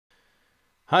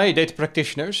Hi data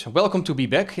practitioners, welcome to be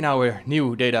back in our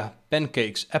new Data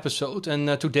Pancakes episode,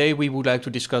 and today we would like to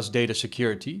discuss data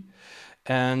security.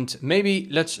 And maybe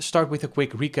let's start with a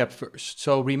quick recap first.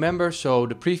 So remember,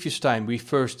 the previous time we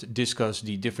first discussed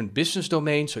the different business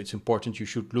domains, so it's important you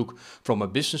should look from a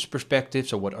business perspective,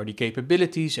 so what are the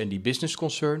capabilities and the business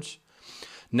concerns.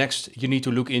 Next, you need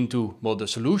to look into, the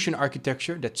solution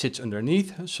architecture that sits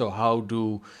underneath. So how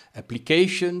do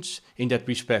applications in that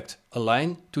respect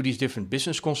align to these different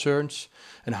business concerns?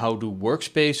 And how do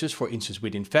workspaces, for instance,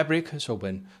 within Fabric, so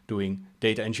when doing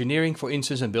data engineering, for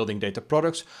instance, and building data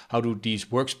products, how do these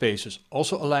workspaces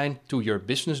also align to your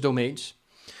business domains?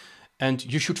 And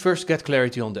you should first get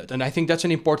clarity on that. And I think that's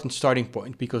an important starting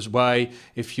point, because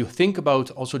if you think about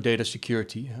also data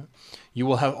security, you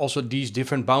will have also these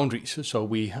different boundaries. So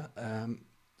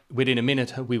within a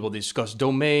minute, we will discuss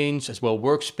domains as well,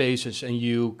 workspaces, and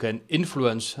you can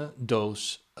influence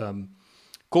those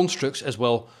constructs as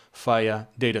well via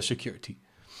data security.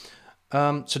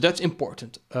 So that's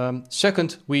important.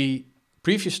 Second, we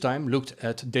previous time looked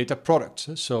at data products.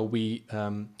 So we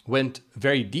went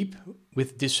very deep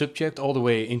with this subject all the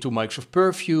way into Microsoft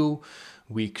Purview.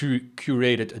 We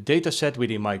curated a data set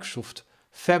within Microsoft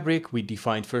Fabric. We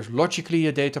defined first logically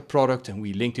a data product, and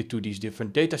we linked it to these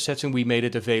different data sets, and we made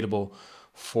it available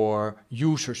for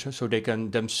users so they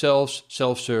can themselves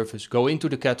self-service, go into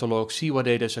the catalog, see what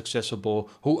data is accessible,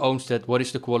 who owns that, what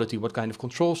is the quality, what kind of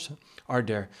controls are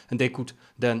there, and they could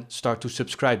then start to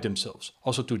subscribe themselves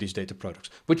also to these data products,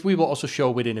 which we will also show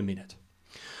within a minute.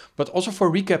 But also for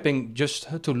recapping,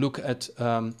 just to look at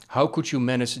how could you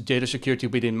manage data security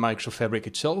within Microsoft Fabric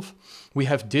itself, we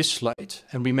have this slide.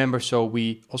 And remember, so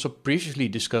we also previously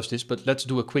discussed this, but let's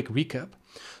do a quick recap.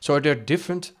 So there are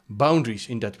different boundaries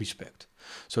in that respect.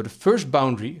 So the first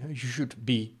boundary you should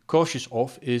be cautious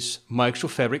of is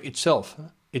Microsoft Fabric itself.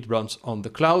 It runs on the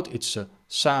cloud, it's a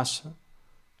SaaS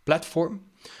platform.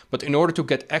 But in order to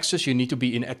get access, you need to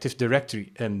be in Active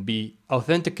Directory and be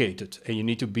authenticated. And you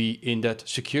need to be in that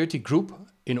security group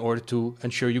in order to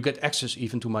ensure you get access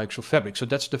even to Microsoft Fabric. So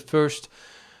that's the first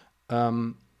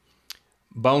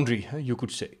boundary, you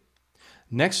could say.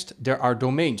 Next, there are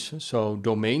domains. So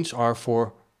domains are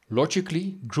for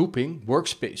logically grouping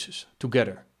workspaces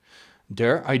together.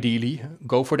 There, ideally,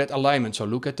 go for that alignment. So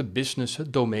look at the business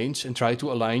domains and try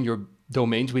to align your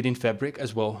domains within Fabric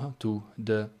as well to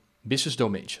the business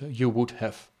domains you would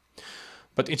have.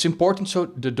 But it's important, so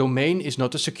the domain is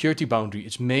not a security boundary.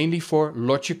 It's mainly for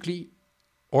logically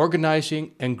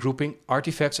organizing and grouping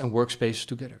artifacts and workspaces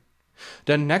together.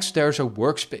 Then next there's a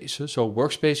workspace. So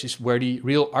workspace is where the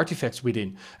real artifacts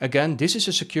within. Again, this is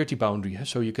a security boundary.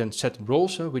 So you can set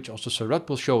roles, which also Sarat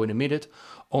will show in a minute,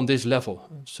 on this level.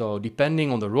 So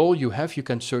depending on the role you have, you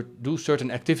can do certain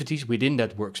activities within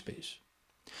that workspace.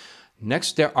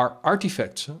 Next, there are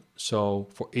artifacts. So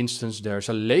for instance, there's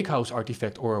a lakehouse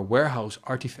artifact or a warehouse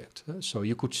artifact. So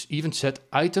you could even set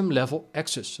item level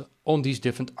access on these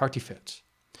different artifacts.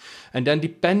 And then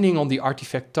depending on the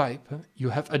artifact type, you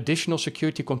have additional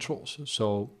security controls.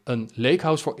 So a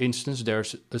lakehouse, for instance,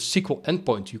 there's a SQL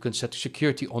endpoint. You can set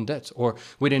security on that. Or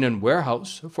within a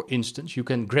warehouse, for instance, you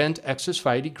can grant access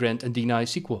via the grant and deny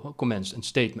SQL commands and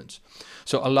statements.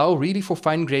 So allow really for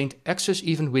fine-grained access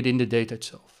even within the data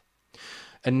itself.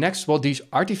 And next, these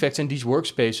artifacts and these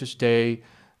workspaces, they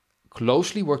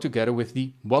closely work together with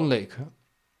the OneLake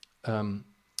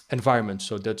environment.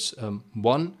 So that's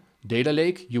one data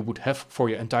lake you would have for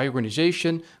your entire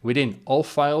organization. Within all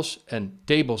files and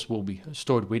tables will be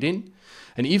stored within.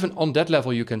 And even on that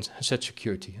level, you can set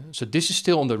security. So this is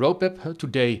still on the roadmap.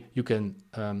 Today, you can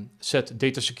set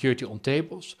data security on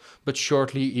tables, but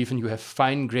shortly even you have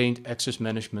fine-grained access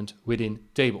management within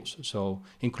tables. So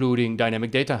including dynamic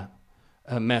data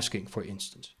masking, for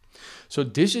instance. So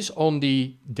this is on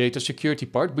the data security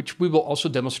part, which we will also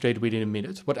demonstrate within a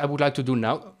minute. What I would like to do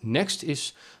next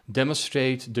is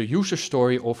demonstrate the user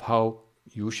story of how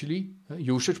usually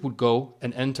users would go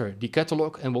and enter the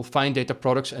catalog and will find data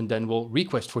products and then will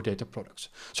request for data products.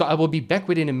 So I will be back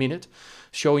within a minute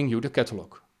showing you the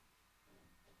catalog.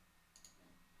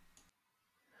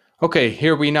 Okay,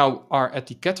 here we now are at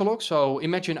the catalog. So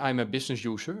imagine I'm a business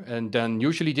user, and then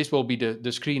usually this will be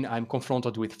the screen I'm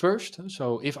confronted with first.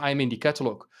 So if I'm in the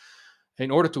catalog,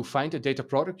 in order to find a data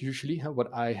product, usually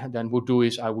what I then would do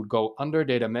is I would go under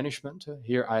data management.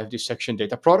 Here I have this section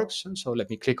data products. So let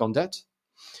me click on that.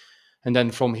 And then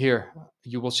from here,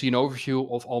 you will see an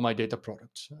overview of all my data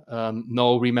products.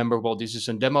 Remember, this is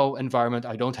a demo environment.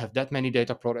 I don't have that many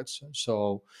data products.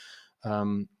 So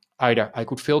either I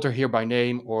could filter here by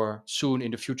name, or soon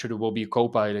in the future there will be a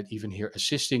copilot even here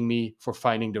assisting me for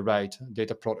finding the right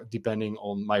data product depending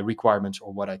on my requirements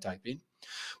or what I type in.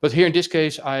 But here in this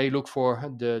case, I look for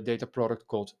the data product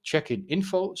called check-in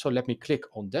info. So let me click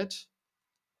on that.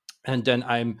 And then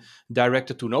I'm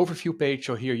directed to an overview page.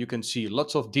 So here you can see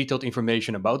lots of detailed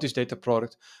information about this data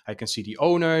product. I can see the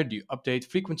owner, the update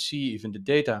frequency, even the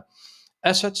data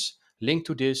assets linked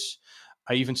to this.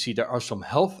 I even see there are some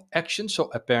health actions.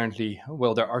 So apparently,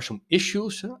 well, there are some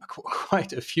issues,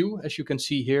 quite a few, as you can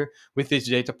see here with this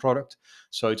data product.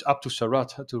 So it's up to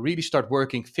Sarat to really start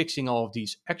working, fixing all of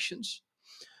these actions.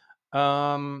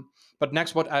 But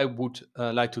next, what I would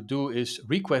like to do is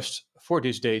request for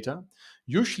this data.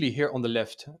 Usually here on the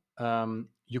left,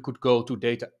 you could go to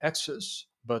data access,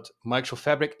 but Microsoft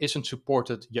Fabric isn't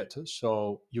supported yet.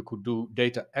 So you could do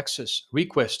data access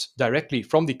request directly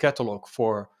from the catalog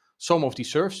for some of the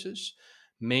services,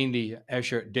 mainly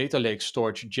Azure Data Lake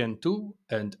Storage Gen 2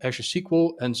 and Azure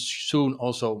SQL, and soon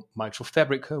also Microsoft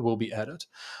Fabric will be added.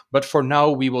 But for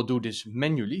now, we will do this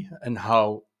manually. And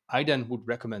how I then would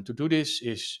recommend to do this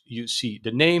is you see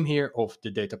the name here of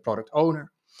the data product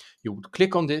owner. You would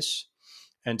click on this,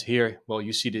 and here, well,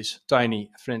 you see this tiny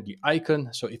friendly icon.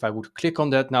 So if I would click on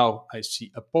that now, I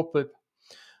see a pop-up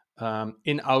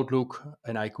in Outlook,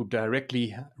 and I could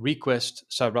directly request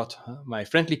Sarat, my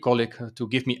friendly colleague, to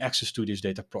give me access to this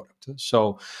data product.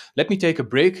 So let me take a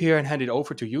break here and hand it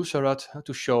over to you, Sarat,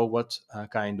 to show what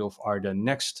kind of are the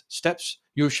next steps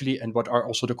usually and what are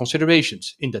also the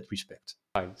considerations in that respect.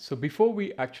 Fine. So before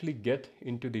we actually get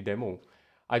into the demo,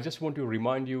 I just want to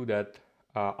remind you that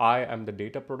I am the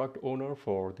data product owner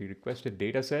for the requested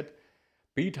data set.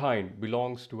 Pete Hine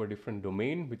belongs to a different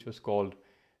domain, which was called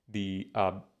the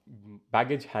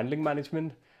baggage handling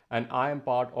management, and I am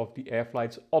part of the air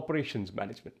flights operations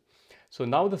management. So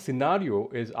now the scenario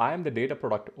is I am the data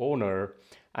product owner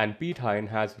and Pete Hine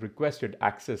has requested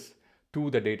access to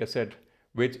the data set,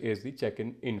 which is the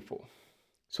check-in info.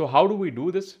 So how do we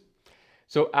do this?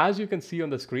 So as you can see on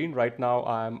the screen right now,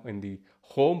 I'm in the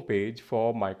home page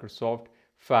for Microsoft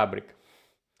Fabric.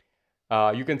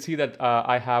 You can see that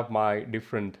I have my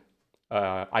different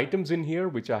items in here,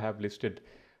 which I have listed.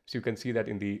 So you can see that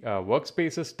in the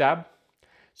workspaces tab.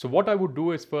 So what I would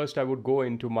do is first I would go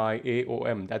into my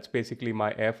AOM. That's basically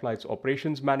my Air Flights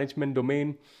Operations Management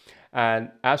domain. And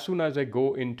as soon as I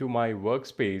go into my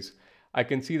workspace, I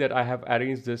can see that I have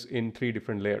arranged this in 3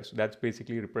 different layers. That's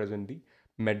basically represent the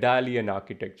medallion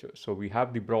architecture. So we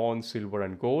have the bronze, silver,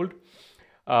 and gold.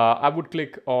 I would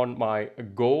click on my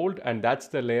gold, and that's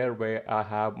the layer where I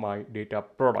have my data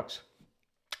products.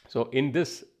 So in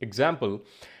this example,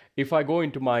 if I go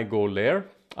into my gold layer,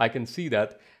 I can see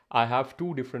that I have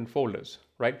 2 different folders,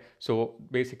 right? So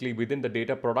basically within the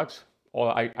data products,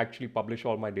 or I actually publish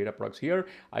all my data products here,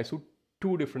 I see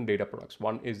 2 different data products.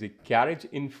 One is the carriage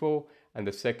info, and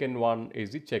the second one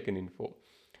is the check-in info.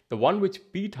 The one which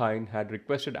Pete Hine had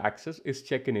requested access is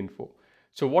check-in info.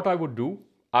 So what I would do,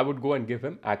 I would go and give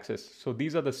him access. So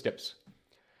these are the steps.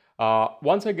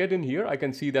 Once I get in here, I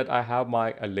can see that I have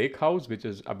my lake house, which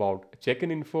is about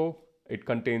check-in info. It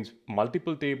contains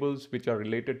multiple tables which are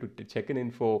related to the check-in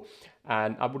info,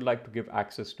 and I would like to give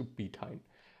access to Pete Hine.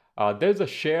 There's a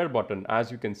share button,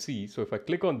 as you can see. So if I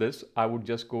click on this, I would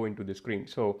just go into the screen.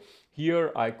 So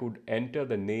here I could enter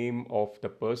the name of the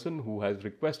person who has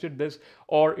requested this,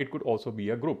 or it could also be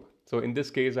a group. So in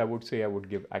this case, I would say I would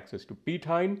give access to Pete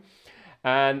Hine.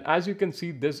 And as you can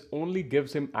see, this only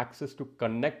gives him access to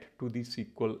connect to the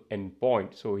SQL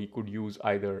endpoint. So he could use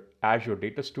either Azure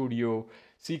Data Studio,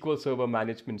 SQL Server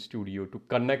Management Studio to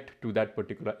connect to that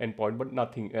particular endpoint, but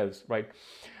nothing else, right?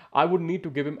 I would need to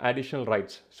give him additional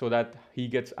rights so that he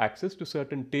gets access to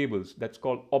certain tables. That's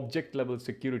called object level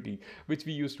security, which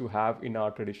we used to have in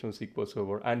our traditional SQL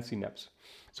Server and Synapse.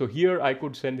 So here I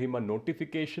could send him a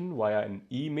notification via an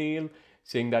email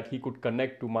saying that he could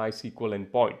connect to my SQL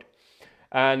endpoint.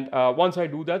 And once I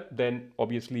do that, then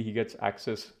obviously he gets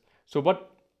access. So,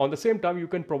 but on the same time, you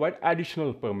can provide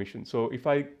additional permission. So if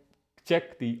I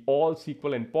check the all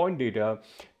SQL endpoint data,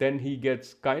 then he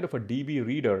gets kind of a DB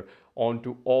reader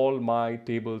onto all my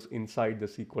tables inside the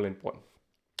SQL endpoint.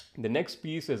 The next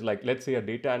piece is like, let's say a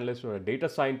data analyst or a data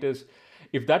scientist.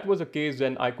 If that was the case,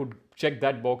 then I could check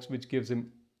that box, which gives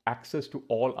him access to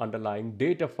all underlying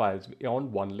data files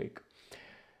on one lake.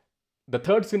 The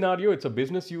third scenario, it's a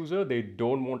business user. They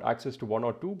don't want access to 1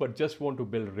 or 2, but just want to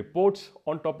build reports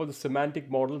on top of the semantic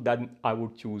model. Then I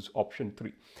would choose option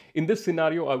 3. In this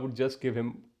scenario, I would just give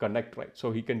him connect, right?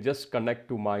 So he can just connect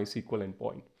to my SQL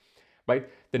endpoint, right?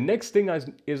 The next thing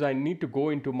is I need to go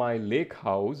into my lake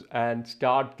house and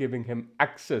start giving him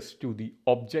access to the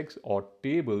objects or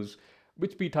tables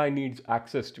which Pete Hine needs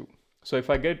access to. So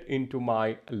if I get into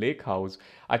my lake house,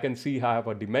 I can see I have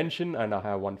a dimension and I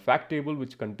have one fact table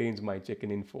which contains my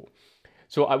check-in info.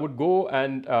 So I would go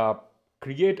and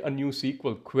create a new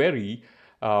SQL query,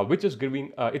 which is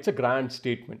giving, it's a grant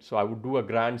statement. So I would do a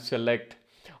grant select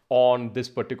on this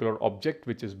particular object,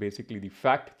 which is basically the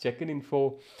fact check-in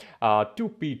info to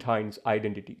Pete Hines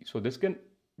identity. So this can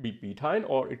be Pete Hines,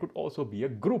 or it could also be a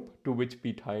group to which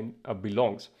Pete Hines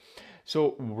belongs.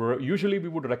 So usually we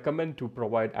would recommend to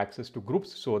provide access to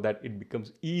groups so that it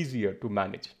becomes easier to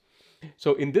manage.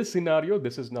 So in this scenario,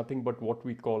 this is nothing but what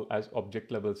we call as object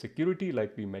level security,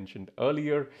 like we mentioned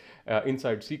earlier,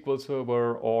 inside SQL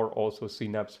Server or also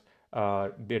Synapse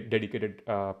dedicated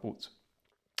pools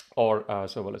or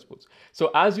serverless pools. So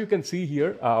as you can see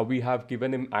here, we have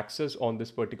given him access on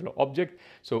this particular object.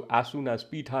 So as soon as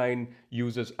Pete Hines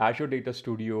uses Azure Data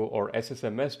Studio or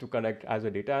SSMS to connect as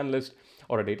a data analyst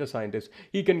or a data scientist,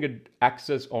 he can get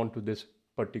access onto this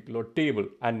particular table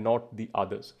and not the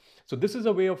others. So this is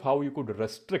a way of how you could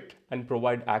restrict and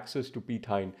provide access to Pete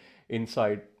Hines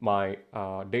inside my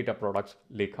data products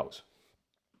lakehouse.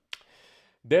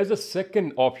 There's a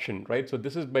second option, right? So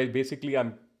this is basically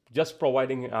I'm just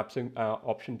providing an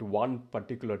option to one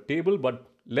particular table, but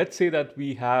let's say that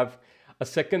we have a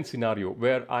second scenario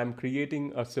where I'm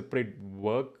creating a separate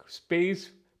workspace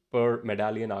per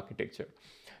medallion architecture.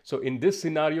 So in this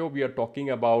scenario, we are talking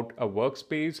about a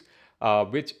workspace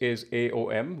which is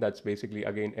AOM, that's basically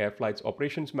again Air Flights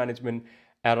Operations Management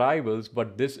arrivals,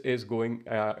 but this is going,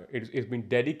 it's been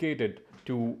dedicated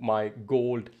to my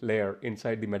gold layer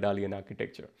inside the medallion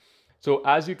architecture. So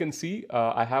as you can see,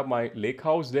 I have my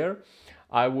lakehouse there.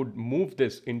 I would move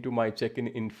this into my check-in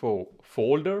info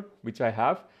folder, which I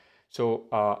have. So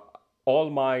all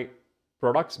my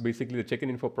products, basically the check-in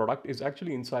info product is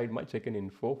actually inside my check-in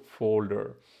info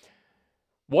folder.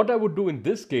 What I would do in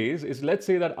this case is, let's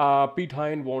say that Pete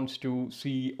Hines wants to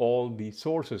see all the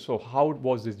sources. So how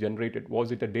was this generated?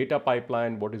 Was it a data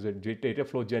pipeline? What is it? Data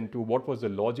flow gen 2? What was the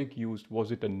logic used?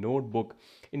 Was it a notebook?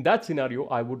 In that scenario,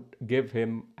 I would give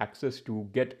him access to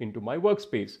get into my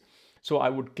workspace. So I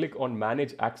would click on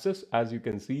manage access, as you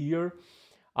can see here.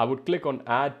 I would click on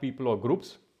add people or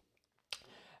groups.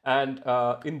 And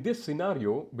in this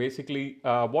scenario, basically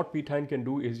what Pete Hines can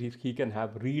do is he can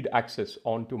have read access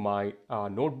onto my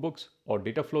notebooks or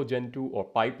data flow gen 2 or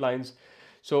pipelines.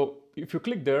 So if you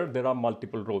click there, there are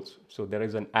multiple roles. So there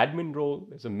is an admin role,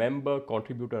 there's a member,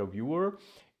 contributor, viewer.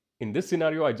 In this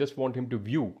scenario, I just want him to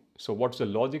view. So what's the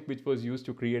logic which was used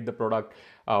to create the product?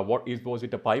 Was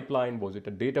it a pipeline? Was it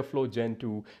a data flow gen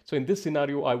 2? So in this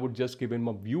scenario, I would just give him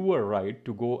a viewer right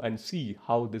to go and see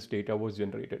how this data was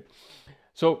generated.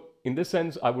 So in this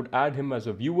sense, I would add him as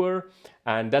a viewer,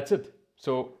 and that's it.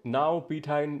 So now Pete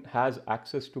Hines has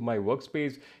access to my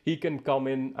workspace. He can come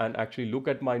in and actually look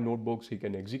at my notebooks. He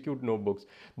can execute notebooks,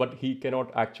 but he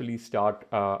cannot actually start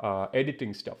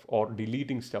editing stuff or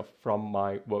deleting stuff from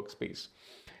my workspace.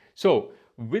 So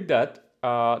with that,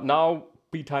 now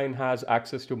Pete Hines has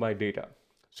access to my data.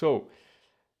 So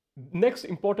next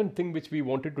important thing which we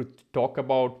wanted to talk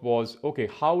about was, okay,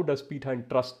 how does Pete Hines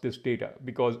trust this data?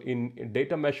 Because in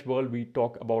data mesh world, we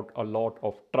talk about a lot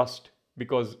of trust,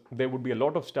 because there would be a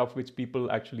lot of stuff which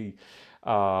people actually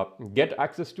get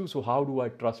access to. So how do I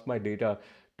trust my data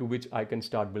to which I can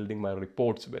start building my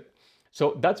reports with?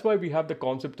 So that's why we have the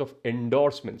concept of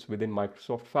endorsements within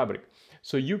Microsoft Fabric.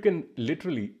 So you can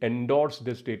literally endorse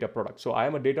this data product. So I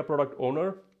am a data product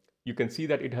owner. You can see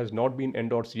that it has not been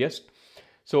endorsed yet.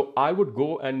 So I would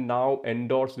go and now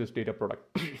endorse this data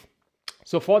product.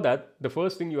 So for that, the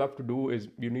first thing you have to do is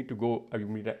you need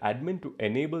an admin to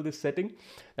enable this setting.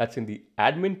 That's in the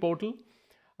admin portal.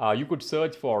 You could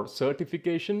search for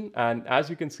certification, and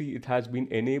as you can see, it has been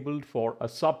enabled for a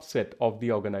subset of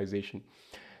the organization.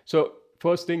 So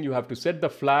first thing, you have to set the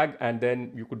flag, and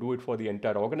then you could do it for the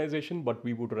entire organization, but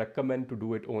we would recommend to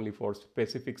do it only for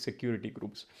specific security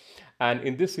groups. And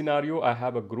in this scenario, I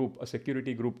have a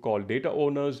security group called data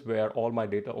owners, where all my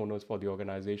data owners for the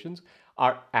organizations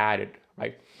are added,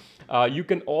 right? You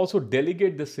can also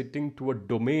delegate the setting to a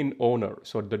domain owner.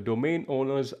 So the domain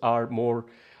owners are more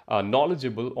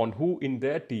knowledgeable on who in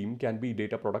their team can be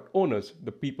data product owners,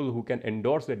 the people who can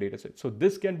endorse their data set. So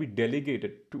this can be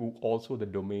delegated to also the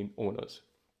domain owners.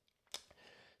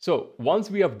 So once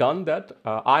we have done that,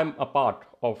 I'm a part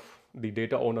of the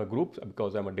data owner group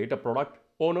because I'm a data product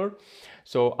owner.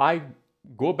 So I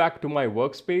go back to my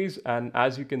workspace, and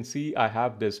as you can see, I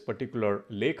have this particular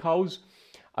lakehouse.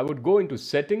 I would go into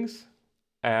settings,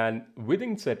 and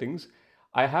within settings,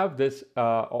 I have this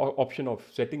option of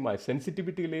setting my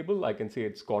sensitivity label. I can say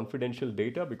it's confidential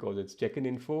data because it's check-in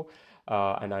info,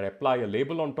 and I apply a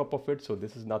label on top of it. So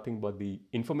this is nothing but the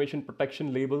information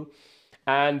protection label.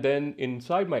 And then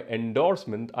inside my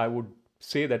endorsement, I would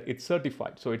say that it's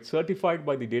certified. So it's certified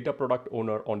by the data product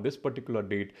owner on this particular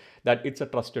date that it's a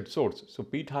trusted source. So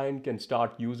Pete Hine can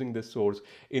start using this source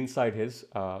inside his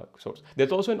source.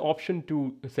 There's also an option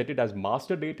to set it as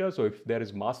master data. So if there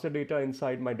is master data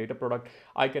inside my data product,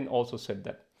 I can also set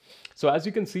that. So as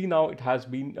you can see now, it has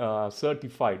been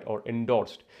certified or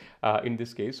endorsed in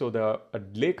this case. So the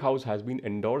Lakehouse has been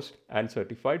endorsed and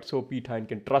certified. So Pete Hine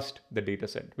can trust the data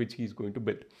set which he's going to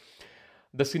build.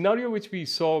 The scenario which we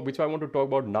saw, which I want to talk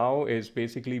about now, is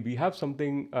basically we have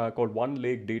something called One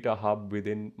Lake Data Hub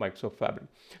within Microsoft Fabric.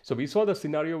 So we saw the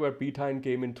scenario where Pete Hine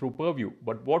came in through Purview,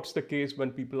 but what's the case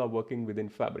when people are working within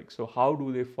Fabric? So how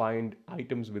do they find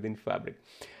items within Fabric?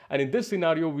 And in this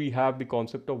scenario, we have the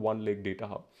concept of One Lake Data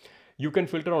Hub. You can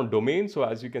filter on domain. So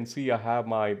as you can see, I have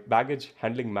my baggage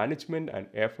handling management and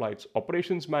air flights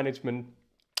operations management.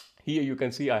 Here you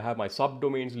can see I have my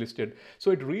subdomains listed. So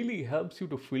it really helps you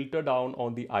to filter down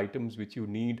on the items which you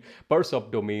need per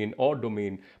subdomain or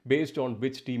domain based on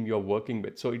which team you're working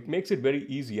with. So it makes it very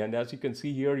easy. And as you can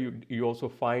see here, you also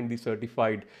find the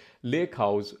certified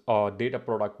Lakehouse data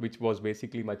product, which was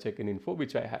basically my check-in info,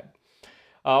 which I had.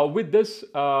 With this,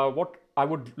 what I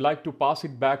would like to pass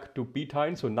it back to Pete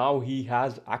Hine. So now he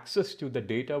has access to the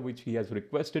data which he has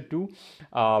requested to.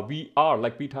 We are,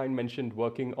 like Pete Hine mentioned,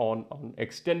 working on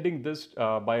extending this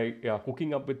by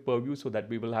hooking up with Purview so that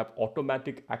we will have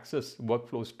automatic access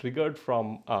workflows triggered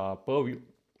from Purview.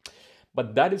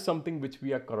 But that is something which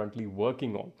we are currently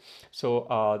working on.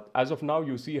 So as of now,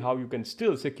 you see how you can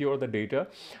still secure the data.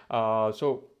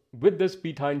 So with this,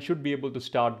 Pete Hine should be able to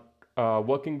start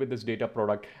working with this data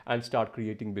product and start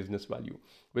creating business value.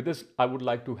 With this, I would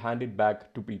like to hand it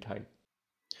back to Pete Hine.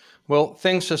 Well,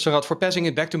 thanks, Sarat, for passing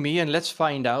it back to me. And let's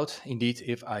find out indeed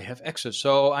if I have access.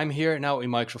 So I'm here now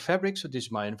in Microsoft Fabric. So this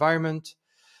is my environment.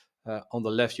 On the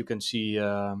left, you can see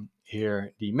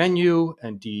here the menu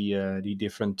and the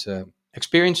different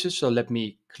experiences. So let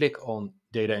me click on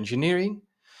data engineering.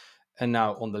 And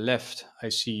now on the left, I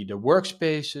see the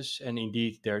workspaces. And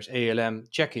indeed, there's ALM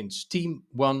check-ins team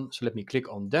 1. So let me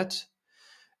click on that.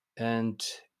 And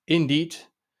indeed,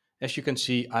 as you can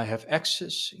see, I have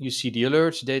access. You see the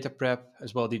alerts, data prep,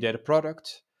 as well the data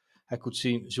product. I could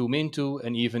zoom into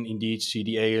and even indeed see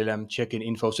the ALM check-in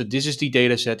info. So this is the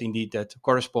data set indeed that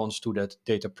corresponds to that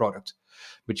data product,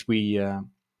 which we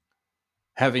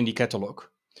have in the catalog.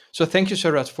 So thank you,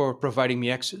 Sarat, for providing me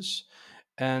access.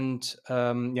 And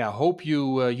hope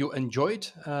you enjoyed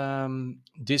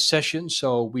this session.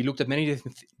 So we looked at many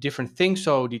different things.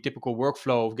 So the typical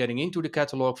workflow of getting into the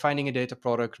catalog, finding a data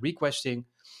product, requesting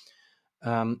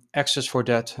access for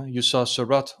that. You saw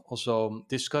Sarat also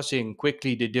discussing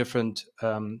quickly the different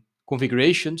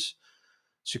configurations,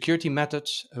 security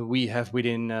methods we have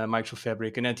within Microsoft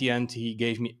Fabric. And at the end, he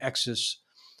gave me access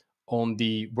on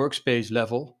the workspace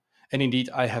level. And indeed,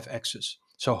 I have access.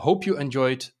 So hope you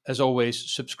enjoyed. As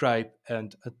always, subscribe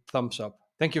and a thumbs up.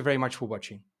 Thank you very much for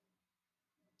watching.